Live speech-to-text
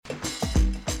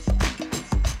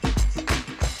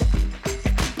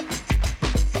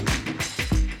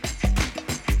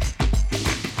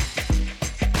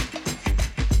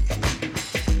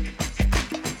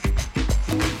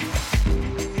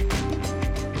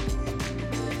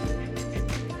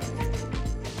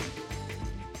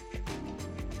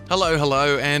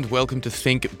Hello, and welcome to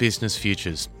Think Business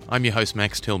Futures. I'm your host,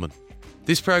 Max Tillman.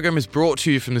 This program is brought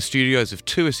to you from the studios of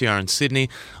 2SER in Sydney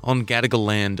on Gadigal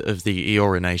land of the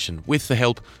Eora Nation with the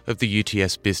help of the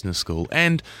UTS Business School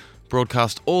and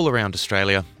broadcast all around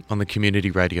Australia on the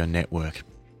Community Radio Network.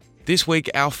 This week,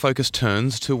 our focus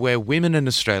turns to where women in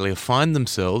Australia find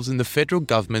themselves in the federal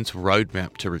government's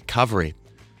roadmap to recovery.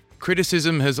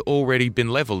 Criticism has already been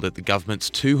levelled at the government's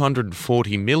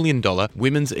 $240 million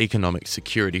Women's Economic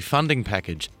Security Funding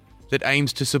package that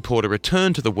aims to support a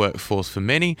return to the workforce for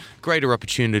many, greater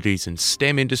opportunities in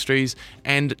STEM industries,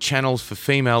 and channels for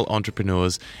female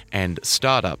entrepreneurs and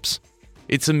startups.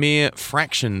 It's a mere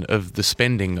fraction of the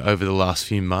spending over the last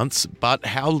few months, but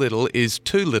how little is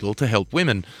too little to help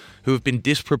women who have been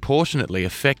disproportionately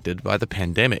affected by the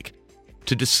pandemic?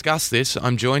 To discuss this,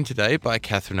 I'm joined today by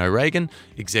Catherine O'Regan,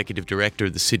 Executive Director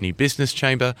of the Sydney Business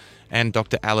Chamber, and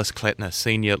Dr. Alice Klettner,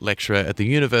 Senior Lecturer at the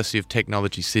University of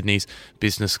Technology Sydney's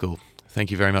Business School.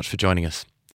 Thank you very much for joining us.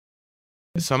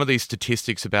 Some of these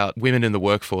statistics about women in the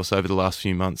workforce over the last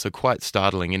few months are quite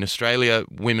startling. In Australia,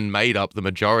 women made up the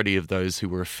majority of those who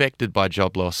were affected by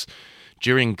job loss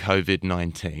during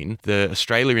COVID-19. The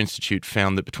Australia Institute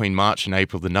found that between March and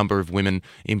April, the number of women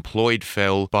employed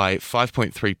fell by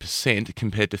 5.3%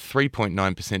 compared to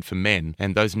 3.9% for men.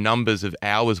 And those numbers of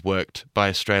hours worked by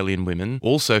Australian women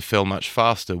also fell much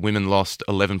faster. Women lost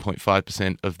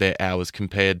 11.5% of their hours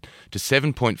compared to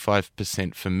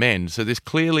 7.5% for men. So there's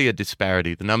clearly a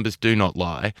disparity. The numbers do not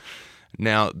lie.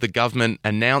 Now, the government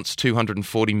announced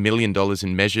 $240 million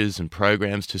in measures and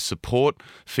programs to support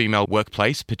female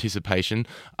workplace participation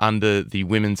under the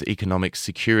Women's Economic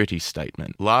Security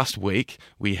Statement. Last week,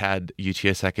 we had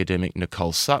UTS academic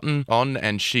Nicole Sutton on,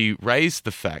 and she raised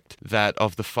the fact that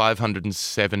of the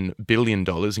 $507 billion,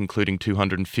 including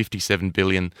 $257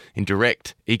 billion in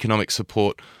direct economic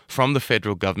support from the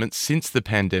federal government since the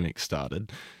pandemic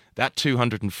started, that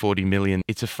 $240 million,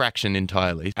 it's a fraction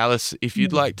entirely. Alice, if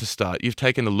you'd like to start, you've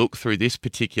taken a look through this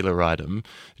particular item.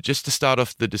 Just to start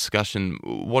off the discussion,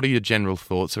 what are your general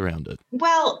thoughts around it?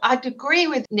 Well, I'd agree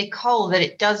with Nicole that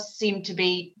it does seem to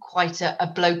be quite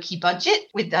a blokey budget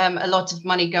with a lot of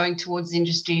money going towards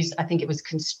industries. I think it was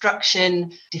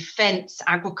construction, defence,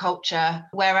 agriculture.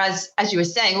 Whereas, as you were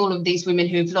saying, all of these women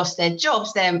who've lost their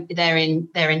jobs, they're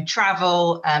in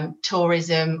travel,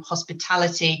 tourism,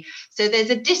 hospitality. So there's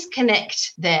a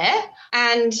disconnect there.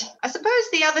 And I suppose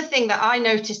the other thing that I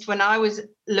noticed when I was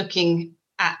looking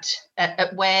at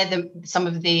where some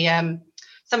of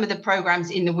the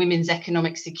programs in the Women's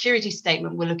Economic Security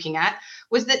Statement were looking at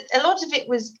was that a lot of it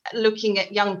was looking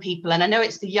at young people. And I know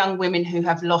it's the young women who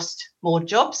have lost more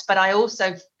jobs, but I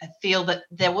also feel that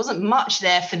there wasn't much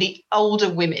there for the older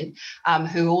women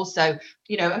who also,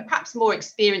 and perhaps more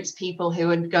experienced people who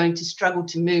are going to struggle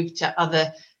to move to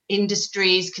other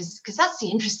industries, because that's the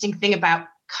interesting thing about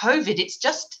COVID. It's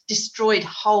just destroyed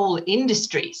whole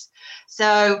industries.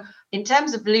 So in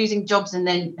terms of losing jobs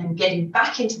and getting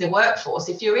back into the workforce,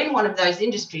 if you're in one of those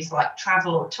industries like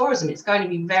travel or tourism, it's going to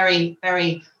be very,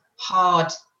 very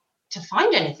hard to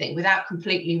find anything without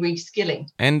completely reskilling.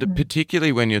 And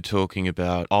particularly when you're talking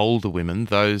about older women,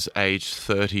 those aged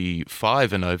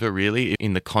 35 and over, really,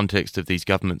 in the context of these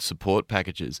government support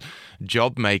packages,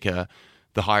 JobMaker,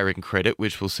 the hiring credit,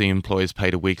 which will see employers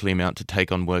paid a weekly amount to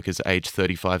take on workers aged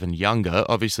 35 and younger.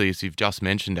 Obviously, as you've just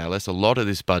mentioned, Alice, a lot of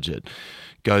this budget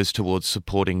goes towards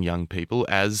supporting young people,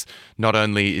 as not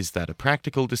only is that a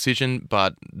practical decision,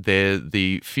 but they're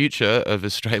the future of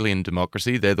Australian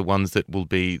democracy. They're the ones that will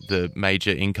be the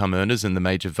major income earners and the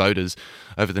major voters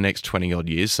over the next 20-odd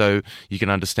years. So you can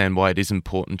understand why it is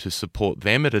important to support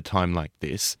them at a time like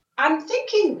this. I'm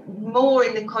thinking more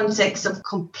in the context of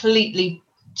completely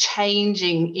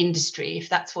changing industry, if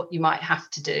that's what you might have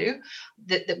to do,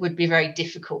 that would be very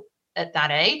difficult at that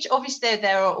age. Obviously,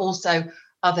 there are also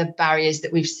other barriers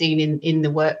that we've seen in the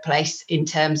workplace in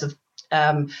terms of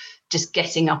just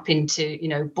getting up into,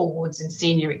 boards and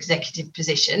senior executive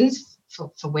positions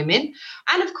for women.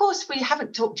 And of course, we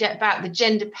haven't talked yet about the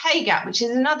gender pay gap, which is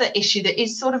another issue that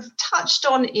is sort of touched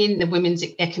on in the Women's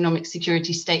Economic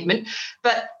Security Statement.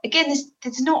 But again,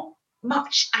 there's not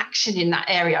much action in that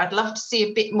area. I'd love to see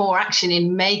a bit more action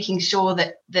in making sure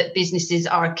that businesses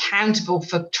are accountable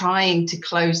for trying to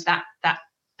close that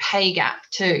pay gap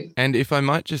too. And if I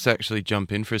might just actually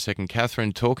jump in for a second,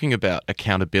 Catherine, talking about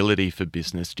accountability for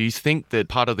business, do you think that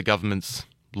part of the government's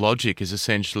logic is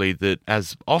essentially that,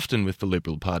 as often with the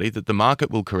Liberal Party, that the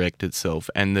market will correct itself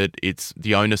and that it's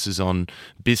the onus is on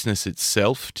business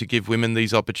itself to give women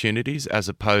these opportunities as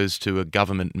opposed to a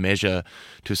government measure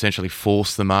to essentially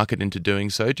force the market into doing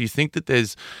so. Do you think that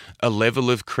there's a level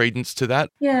of credence to that?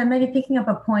 Yeah, maybe picking up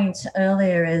a point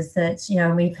earlier is that,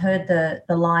 we've heard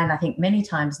the line, I think, many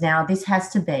times now, this has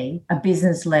to be a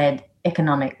business-led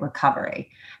economic recovery.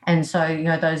 And so,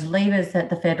 those levers that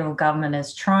the federal government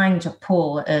is trying to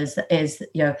pull is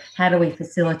how do we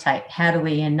facilitate, how do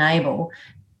we enable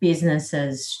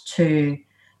businesses to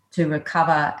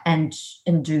recover and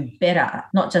do better,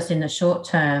 not just in the short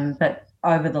term, but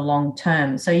over the long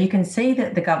term. So you can see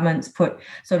that the government's put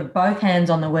sort of both hands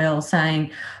on the wheel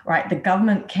saying, right, the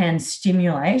government can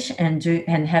stimulate and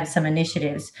have some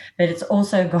initiatives, but it's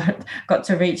also got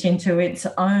to reach into its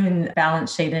own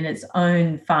balance sheet and its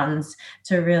own funds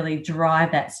to really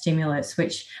drive that stimulus,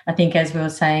 which I think, as we were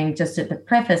saying just at the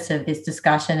preface of this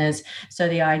discussion, is so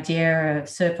the idea of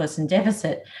surplus and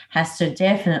deficit has to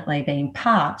definitely be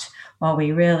parked while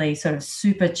we really sort of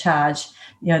supercharge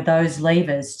those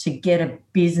levers to get a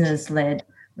business-led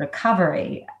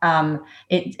recovery.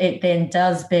 It then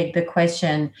does beg the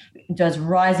question, does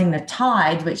rising the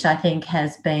tide, which I think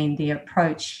has been the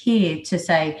approach here, to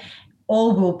say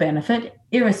all will benefit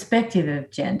irrespective of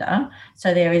gender.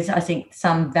 So there is, I think,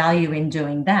 some value in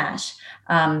doing that.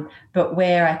 But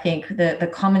where I think the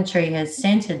commentary has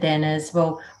centred then is,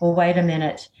 well, wait a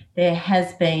minute, there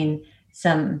has been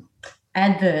some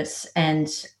adverse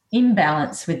and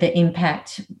imbalance with the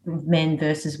impact of men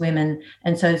versus women,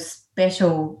 and so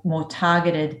special, more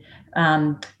targeted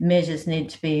measures need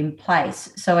to be in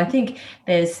place. So I think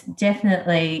there's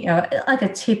definitely, like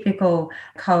a typical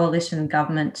coalition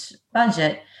government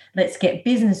budget, let's get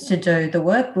business to do the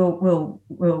work.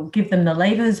 We'll give them the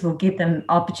levers. We'll give them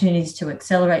opportunities to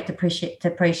accelerate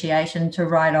depreciation, to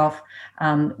write off.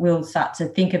 We'll start to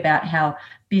think about how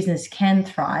business can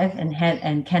thrive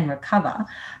and can recover.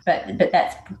 But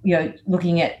that's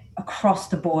looking at across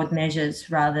the board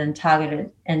measures rather than targeted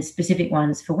and specific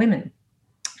ones for women.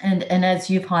 And as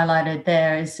you've highlighted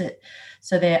there, is that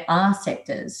so there are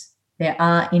sectors, there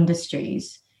are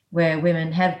industries where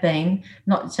women have been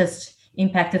not just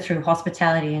impacted through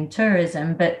hospitality and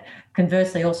tourism, but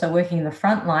conversely also working in the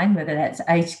front line, whether that's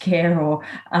aged care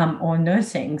or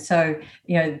nursing. So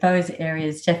those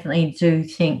areas definitely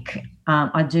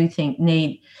I do think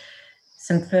need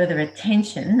some further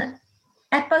attention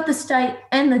at both the state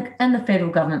and the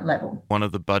federal government level. One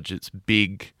of the budget's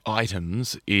big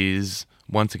items is,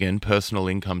 once again, personal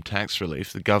income tax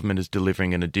relief. The government is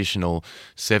delivering an additional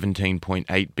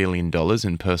 $17.8 billion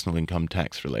in personal income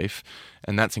tax relief,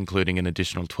 and that's including an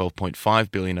additional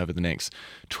 $12.5 billion over the next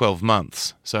 12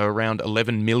 months. So around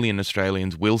 11 million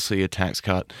Australians will see a tax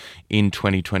cut in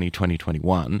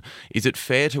 2020-2021. Is it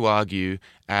fair to argue,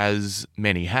 as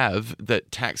many have,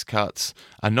 that tax cuts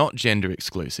are not gender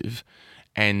exclusive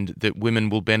and that women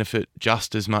will benefit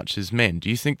just as much as men? Do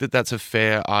you think that that's a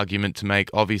fair argument to make,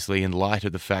 obviously in light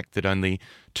of the fact that only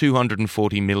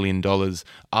 $240 million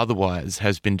otherwise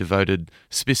has been devoted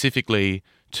specifically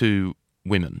to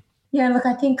women? Yeah, look,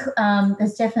 I think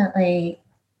there's definitely,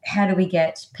 how do we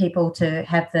get people to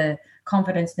have the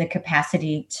confidence and the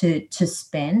capacity to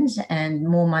spend and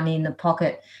more money in the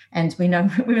pocket? And we know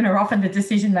women are often the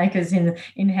decision makers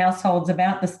in households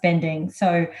about the spending.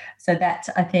 So that,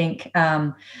 I think,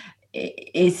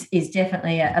 is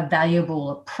definitely a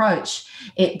valuable approach.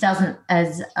 It doesn't,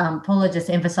 as Paula just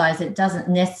emphasised, it doesn't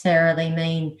necessarily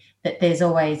mean that there's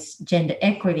always gender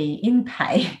equity in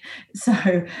pay.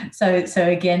 So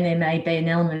again, there may be an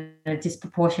element of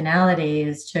disproportionality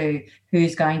as to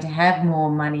who's going to have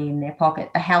more money in their pocket.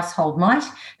 The household might,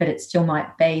 but it still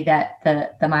might be that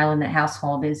the male in the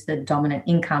household is the dominant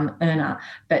income earner.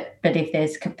 But if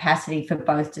there's capacity for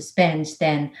both to spend,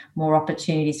 then more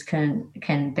opportunities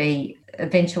can be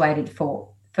eventuated for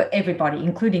everybody,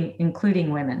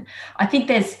 including women. I think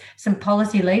there's some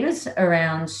policy levers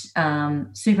around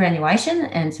superannuation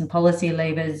and some policy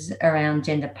levers around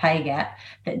gender pay gap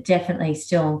that definitely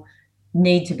still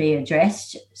need to be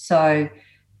addressed. So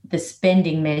the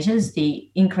spending measures, the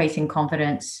increase in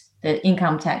confidence, the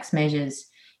income tax measures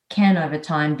can over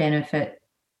time benefit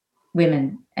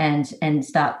women and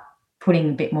start putting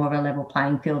a bit more of a level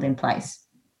playing field in place.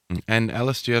 And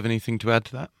Alice, do you have anything to add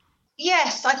to that?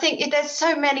 Yes, I think there's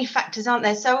so many factors, aren't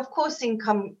there? So, of course,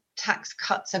 income tax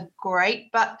cuts are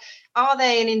great, but are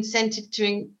they an incentive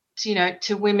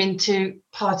to women to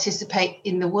participate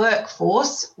in the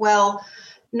workforce? Well,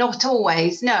 Not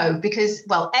always, no, because,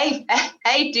 well,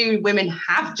 A, do women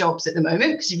have jobs at the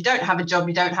moment? Because if you don't have a job,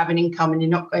 you don't have an income, and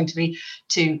you're not going to be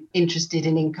too interested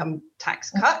in income tax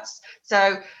cuts.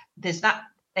 So there's that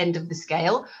end of the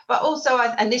scale. But also,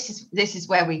 and this is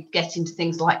where we get into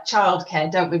things like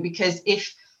childcare, don't we? Because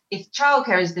if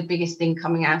childcare is the biggest thing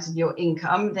coming out of your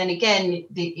income, then again,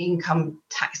 the income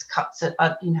tax cuts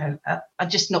are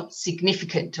just not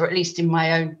significant, or at least in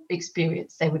my own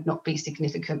experience, they would not be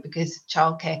significant, because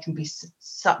childcare can be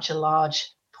such a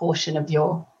large portion of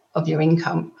your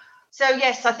income. So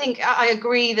yes, I think I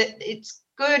agree that it's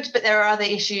good, but there are other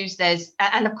issues.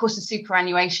 And of course the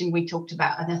superannuation we talked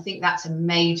about, and I think that's a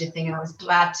major thing. And I was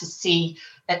glad to see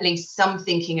at least some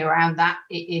thinking around that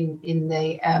in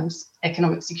the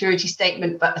economic security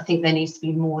statement, but I think there needs to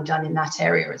be more done in that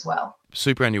area as well.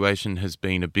 Superannuation has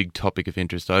been a big topic of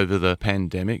interest over the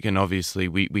pandemic, and obviously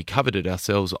we covered it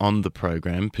ourselves on the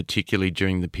program, particularly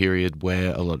during the period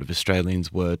where a lot of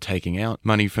Australians were taking out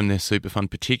money from their super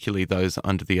fund, particularly those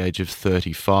under the age of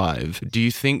 35. Do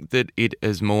you think that it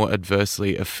has more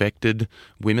adversely affected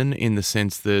women, in the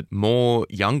sense that more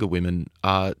younger women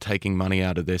are taking money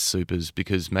out of their supers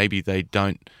because maybe they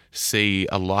don't see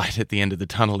a light at the end of the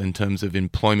tunnel in terms of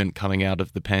employment coming out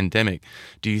of the pandemic?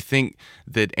 Do you think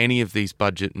that any of these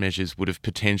budget measures would have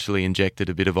potentially injected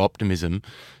a bit of optimism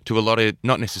to a lot of,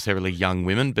 not necessarily young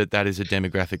women, but that is a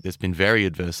demographic that's been very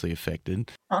adversely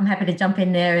affected? I'm happy to jump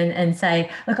in there and say,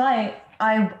 look,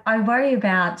 I worry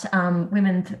about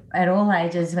women at all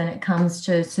ages when it comes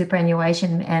to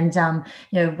superannuation, and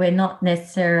we're not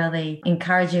necessarily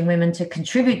encouraging women to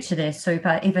contribute to their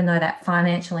super, even though that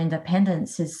financial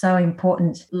independence is so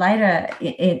important later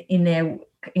in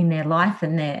their life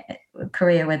and their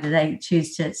career, whether they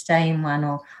choose to stay in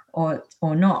one or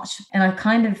not. And I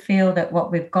kind of feel that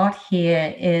what we've got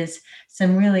here is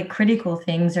some really critical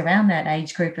things around that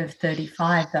age group of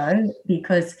 35, though,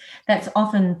 because that's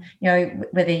often,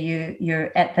 whether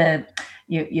you're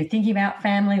thinking about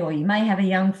family, or you may have a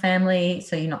young family,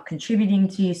 so you're not contributing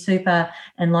to your super.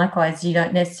 And likewise, you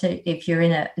don't necessarily, if you're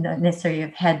in necessarily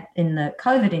have had in the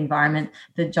COVID environment,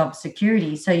 the job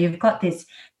security. So you've got this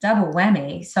double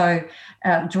whammy. So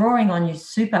drawing on your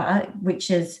super, which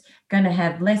is going to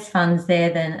have less funds there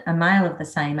than a male of the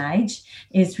same age,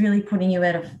 is really putting you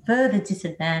at a further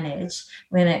disadvantage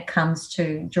when it comes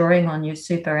to drawing on your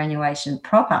superannuation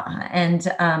proper. And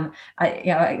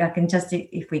I can just,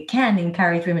 if we can,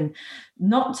 encourage women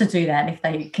not to do that if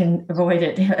they can avoid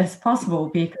it as possible,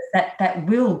 because that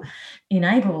will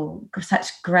enable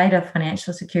such greater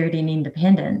financial security and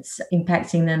independence,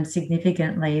 impacting them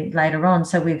significantly later on.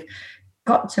 So we've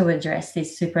got to address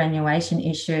this superannuation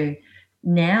issue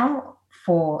now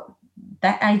for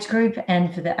that age group,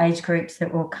 and for the age groups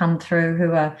that will come through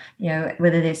who are,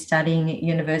 whether they're studying at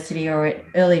university or at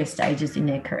earlier stages in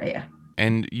their career.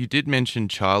 And you did mention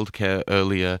childcare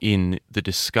earlier in the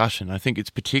discussion. I think it's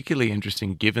particularly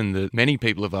interesting given that many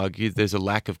people have argued there's a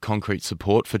lack of concrete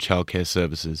support for childcare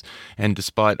services. And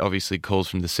despite obviously calls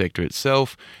from the sector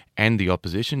itself and the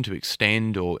opposition to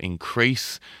extend or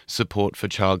increase support for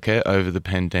childcare over the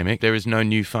pandemic, there is no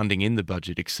new funding in the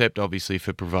budget, except obviously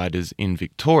for providers in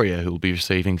Victoria who will be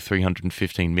receiving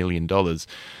 $315 million.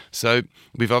 So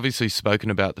we've obviously spoken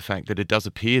about the fact that it does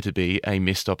appear to be a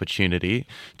missed opportunity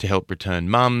to help return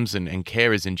mums and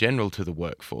carers in general to the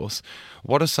workforce.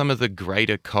 What are some of the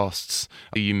greater costs?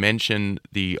 You mentioned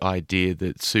the idea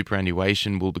that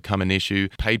superannuation will become an issue.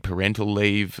 Paid parental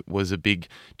leave was a big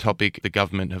topic. The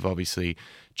government have obviously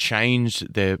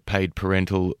changed their paid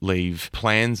parental leave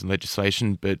plans and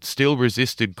legislation, but still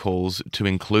resisted calls to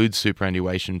include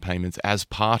superannuation payments as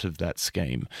part of that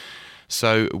scheme.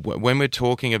 So when we're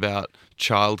talking about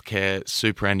childcare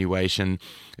superannuation,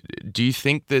 do you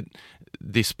think that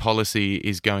this policy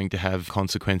is going to have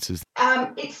consequences?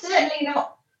 It's certainly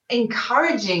not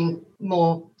encouraging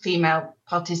more female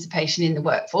participation in the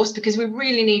workforce, because we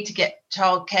really need to get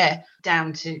childcare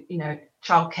down to,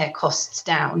 childcare costs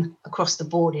down across the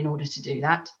board in order to do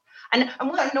that. And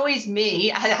what annoys me,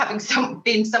 having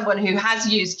been someone who has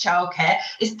used childcare,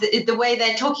 is the way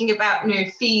they're talking about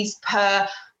fees per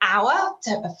hour,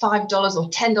 $5 or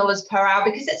 $10 per hour,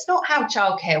 because it's not how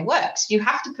childcare works. You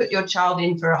have to put your child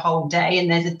in for a whole day, and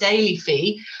there's a daily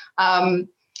fee. And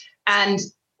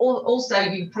also,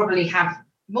 you probably have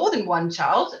more than one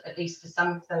child, at least for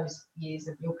some of those years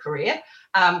of your career,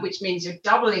 which means you're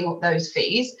doubling those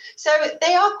fees. So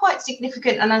they are quite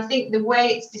significant. And I think the way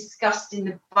it's discussed in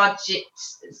the budget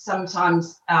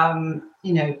sometimes,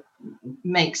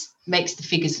 makes the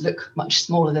figures look much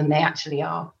smaller than they actually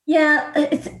are. Yeah,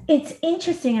 it's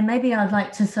interesting. And maybe I'd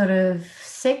like to sort of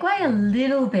segue a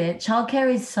little bit.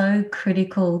 Childcare is so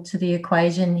critical to the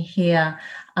equation here.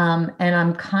 And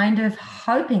I'm kind of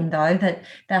hoping, though, that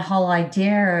the whole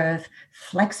idea of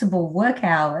flexible work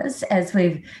hours, as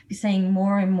we've seen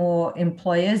more and more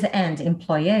employers and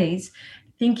employees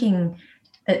thinking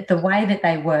that the way that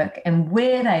they work and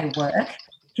where they work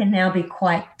can now be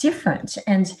quite different.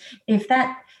 And if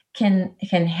that can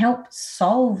help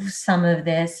solve some of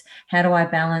this, how do I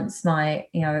balance my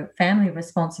family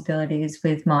responsibilities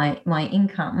with my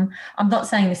income? I'm not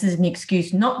saying this is an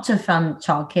excuse not to fund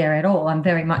childcare at all. I'm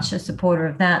very much a supporter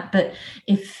of that. But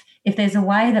if there's a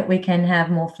way that we can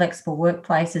have more flexible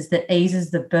workplaces that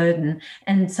eases the burden,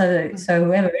 and so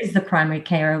whoever is the primary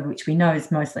carer, which we know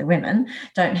is mostly women,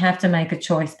 don't have to make a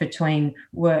choice between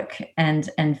work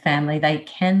and family, they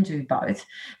can do both,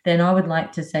 then I would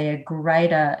like to see a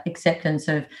greater acceptance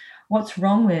of what's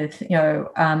wrong with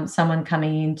someone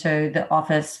coming into the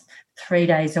office 3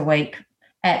 days a week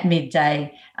at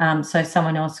midday, so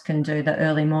someone else can do the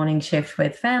early morning shift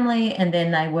with family, and then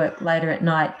they work later at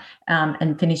night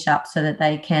and finish up so that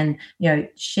they can,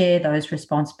 share those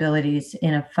responsibilities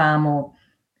in a far more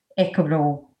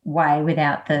equitable way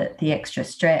without the extra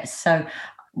stress. So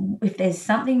if there's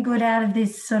something good out of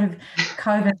this sort of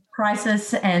COVID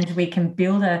crisis and we can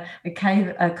build a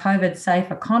COVID-safe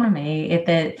economy,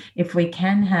 if we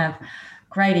can have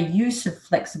greater use of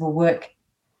flexible work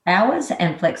hours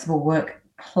and flexible work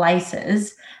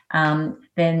places,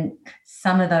 then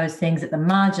some of those things at the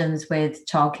margins with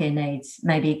childcare needs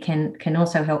maybe can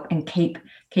also help and keep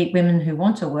women who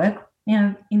want to work,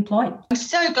 employed. I'm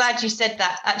so glad you said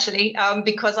that, actually,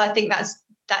 because I think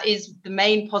that is the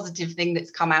main positive thing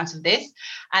that's come out of this.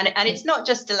 And it's not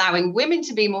just allowing women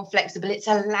to be more flexible, it's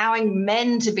allowing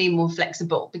men to be more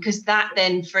flexible, because that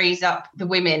then frees up the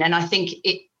women. And I think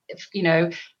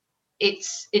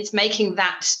it's making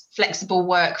that flexible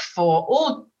work for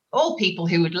all people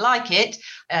who would like it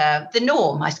the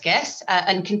norm, I guess,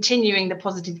 and continuing the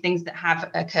positive things that have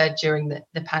occurred during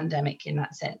the pandemic in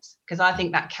that sense, because I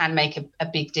think that can make a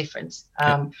big difference.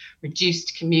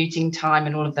 Reduced commuting time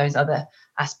and all of those other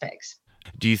aspects.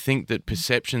 Do you think that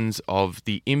perceptions of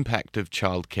the impact of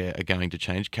childcare are going to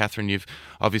change? Catherine, you've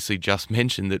obviously just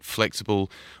mentioned that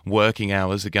flexible working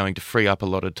hours are going to free up a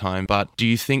lot of time, but do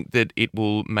you think that it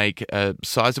will make a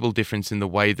sizable difference in the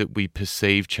way that we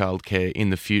perceive childcare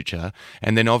in the future,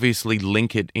 and then obviously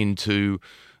link it into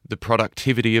the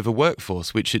productivity of a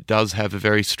workforce, which it does have a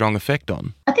very strong effect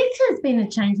on? I think there's been a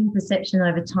change in perception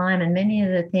over time, and many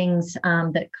of the things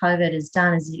that COVID has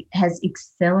done is it has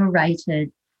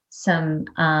accelerated some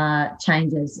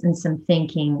changes and some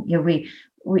thinking.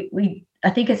 We I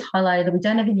think it's highlighted that we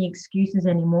don't have any excuses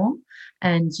anymore,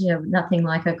 and nothing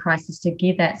like a crisis to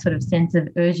give that sort of sense of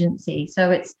urgency.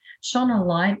 So it's shone a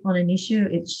light on an issue.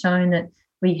 It's shown that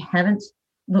we haven't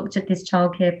looked at this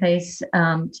childcare piece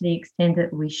to the extent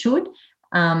that we should,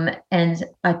 and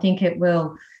I think it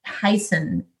will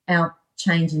hasten our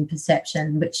change in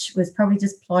perception, which was probably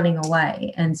just plodding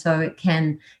away. And so it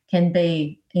can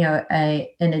be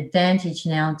an advantage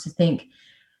now to think,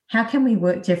 how can we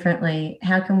work differently?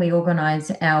 How can we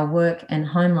organise our work and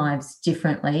home lives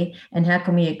differently? And how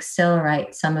can we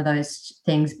accelerate some of those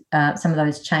things, some of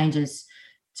those changes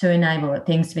to enable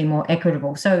things to be more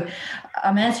equitable? So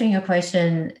I'm answering your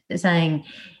question saying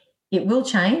it will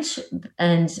change,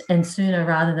 and sooner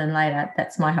rather than later.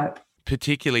 That's my hope.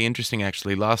 Particularly interesting,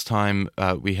 actually. Last time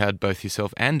we had both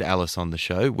yourself and Alice on the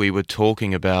show, we were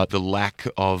talking about the lack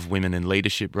of women in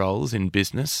leadership roles in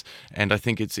business, and I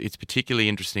think it's particularly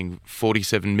interesting.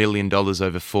 $47 million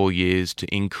over 4 years to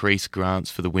increase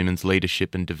grants for the Women's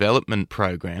Leadership and Development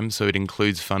Program, so it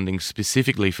includes funding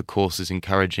specifically for courses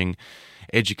encouraging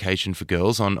education for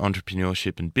girls on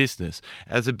entrepreneurship and business.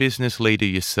 As a business leader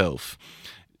yourself,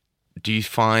 do you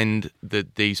find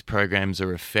that these programs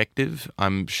are effective?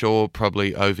 I'm sure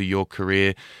probably over your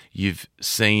career you've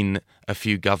seen a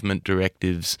few government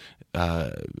directives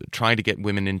trying to get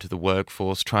women into the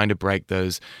workforce, trying to break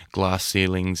those glass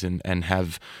ceilings and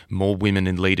have more women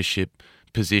in leadership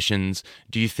positions.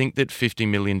 Do you think that $50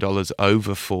 million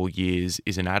over 4 years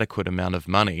is an adequate amount of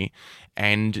money?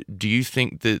 And do you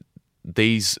think that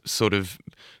these sort of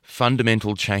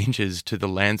fundamental changes to the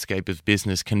landscape of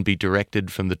business can be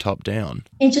directed from the top down?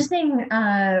 Interesting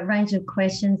range of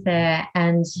questions there.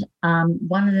 And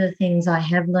one of the things I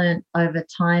have learned over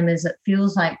time is it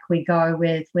feels like we go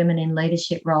with women in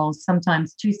leadership roles,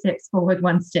 sometimes 2 steps forward,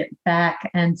 1 step back.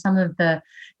 And some of the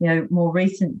more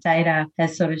recent data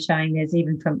has sort of showing there's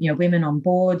even from women on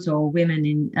boards or women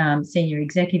in senior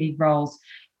executive roles,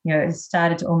 it's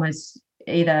started to almost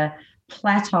either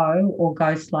plateau or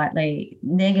go slightly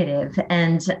negative.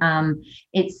 And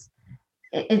it's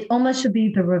it almost should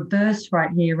be the reverse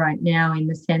right here, right now, in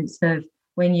the sense of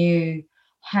when you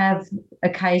have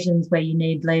occasions where you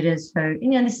need leaders who,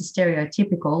 this is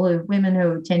stereotypical, of women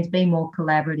who tend to be more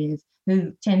collaborative,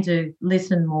 who tend to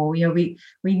listen more. We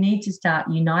need to start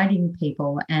uniting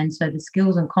people. And so the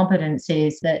skills and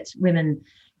competencies that women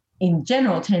in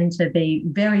general tend to be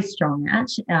very strong at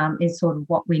is sort of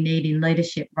what we need in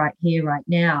leadership right here, right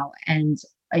now. And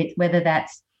whether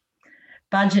that's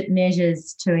budget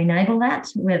measures to enable that,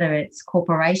 whether it's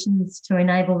corporations to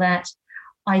enable that.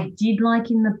 I did like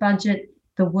in the budget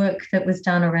the work that was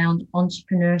done around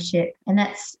entrepreneurship, and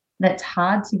that's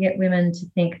hard to get women to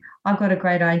think, I've got a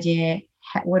great idea,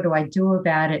 what do I do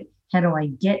about it? How do I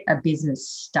get a business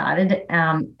started?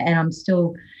 And I'm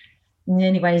still, in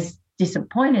many ways,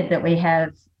 disappointed that we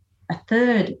have a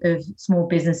third of small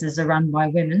businesses are run by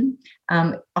women.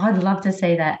 I'd love to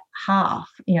see that half,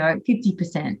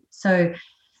 50%. So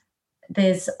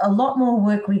there's a lot more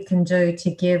work we can do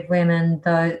to give women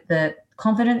the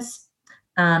confidence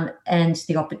and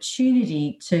the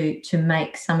opportunity to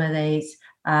make some of these,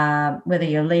 whether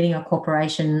you're leading a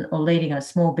corporation or leading a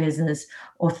small business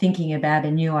or thinking about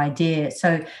a new idea.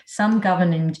 So some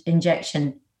government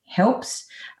injection helps.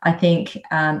 I think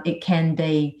it can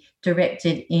be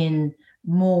directed in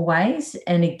more ways.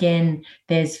 And again,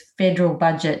 there's federal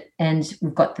budget and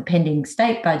we've got the pending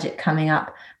state budget coming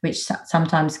up, which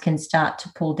sometimes can start to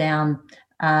pull down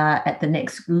at the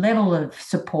next level of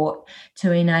support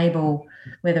to enable,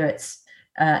 whether it's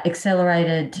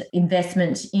accelerated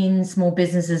investment in small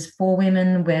businesses for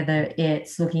women, whether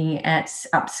it's looking at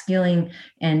upskilling,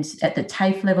 and at the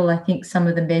TAFE level, I think some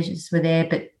of the measures were there,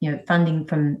 but funding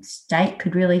from state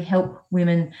could really help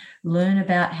women learn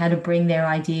about how to bring their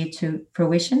idea to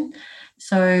fruition.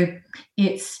 So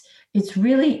it's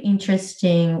really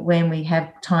interesting when we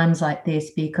have times like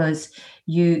this, because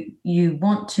you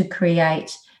want to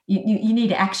create. You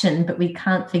need action, but we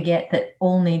can't forget that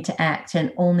all need to act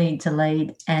and all need to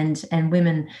lead, and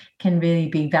women can really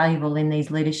be valuable in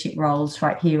these leadership roles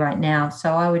right here, right now.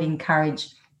 So I would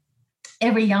encourage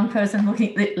every young person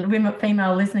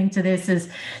female listening to this is,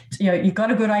 you've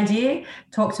got a good idea,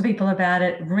 talk to people about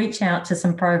it, reach out to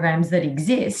some programs that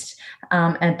exist,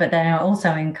 but they are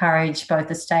also encourage both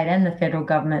the state and the federal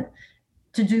government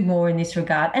to do more in this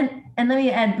regard. And let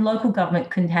me add, local government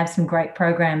can have some great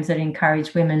programs that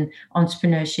encourage women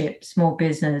entrepreneurship, small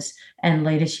business, and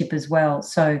leadership as well.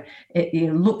 So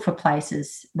you look for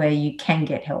places where you can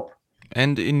get help.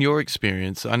 And in your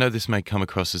experience, I know this may come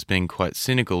across as being quite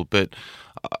cynical, but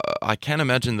I can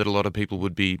imagine that a lot of people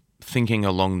would be thinking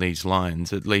along these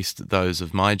lines, at least those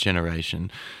of my generation.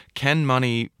 Can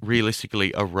money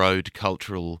realistically erode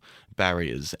cultural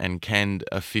barriers, and can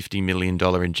a $50 million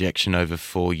injection over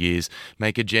 4 years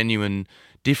make a genuine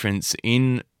difference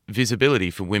in visibility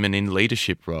for women in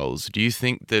leadership roles? Do you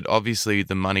think that obviously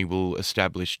the money will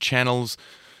establish channels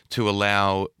to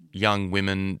allow young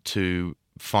women to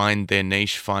find their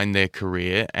niche, find their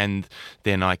career, and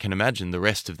then I can imagine the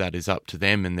rest of that is up to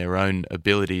them and their own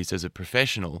abilities as a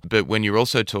professional. But when you're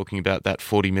also talking about that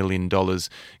 $40 million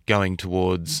going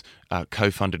towards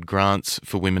co-funded grants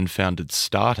for women-founded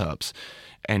startups,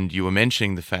 and you were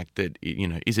mentioning the fact that,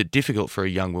 is it difficult for a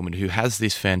young woman who has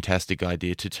this fantastic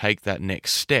idea to take that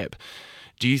next step?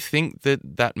 Do you think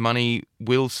that that money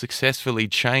will successfully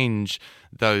change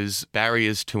those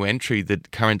barriers to entry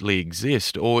that currently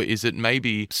exist? Or is it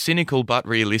maybe cynical but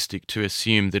realistic to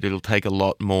assume that it'll take a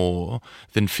lot more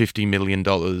than $50 million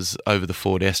over the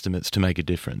Ford estimates to make a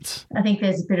difference? I think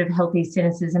there's a bit of healthy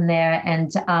cynicism there.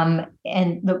 And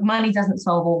look, money doesn't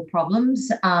solve all problems,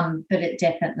 but it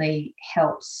definitely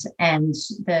helps. And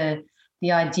the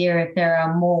idea, if there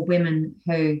are more women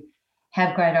who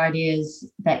have great ideas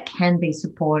that can be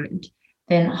supported,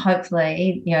 then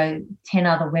hopefully, 10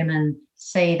 other women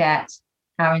see that,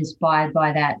 are inspired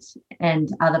by that, and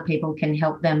other people can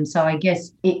help them. So I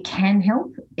guess it can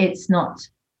help. It's not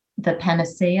the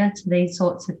panacea to these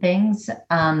sorts of things.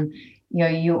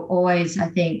 You always, I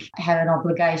think, have an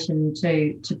obligation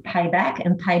to pay back,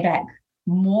 and pay back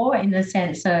more, in the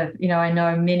sense of, I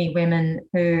know many women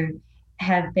who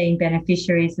have been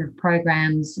beneficiaries of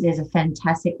programs. There's a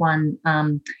fantastic one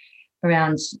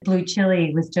around Blue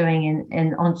Chili was doing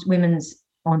in women's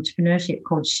entrepreneurship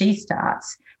called She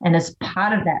Starts. And as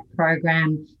part of that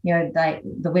program,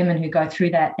 the women who go through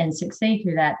that and succeed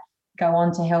through that go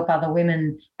on to help other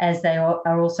women as they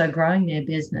are also growing their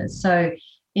business. So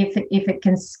if it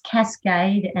can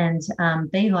cascade and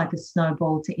be like a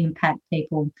snowball to impact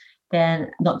people, then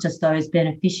not just those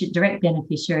direct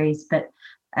beneficiaries, but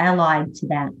allied to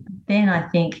that, then I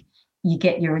think you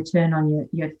get your return on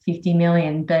your 50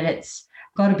 million. But it's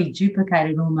got to be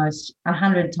duplicated almost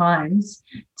 100 times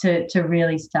to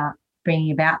really start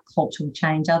bringing about cultural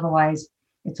change. Otherwise,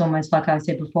 it's almost like I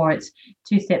said before, it's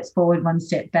 2 steps forward, 1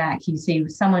 step back. You see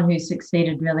someone who's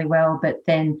succeeded really well, but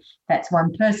then that's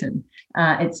one person.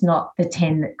 It's not the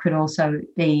 10 that could also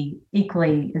be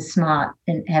equally as smart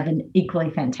and have an equally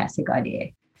fantastic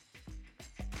idea.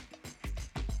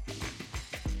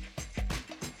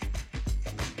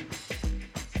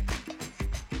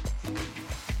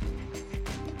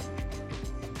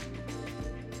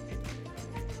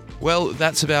 Well,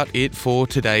 that's about it for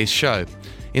today's show.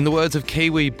 In the words of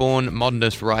Kiwi-born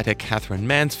modernist writer Catherine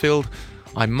Mansfield,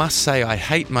 I must say I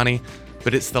hate money,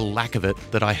 but it's the lack of it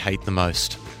that I hate the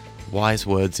most. Wise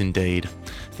words indeed.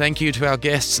 Thank you to our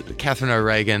guests, Catherine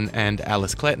O'Regan and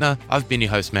Alice Klettner. I've been your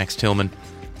host, Max Tillman.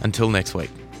 Until next week.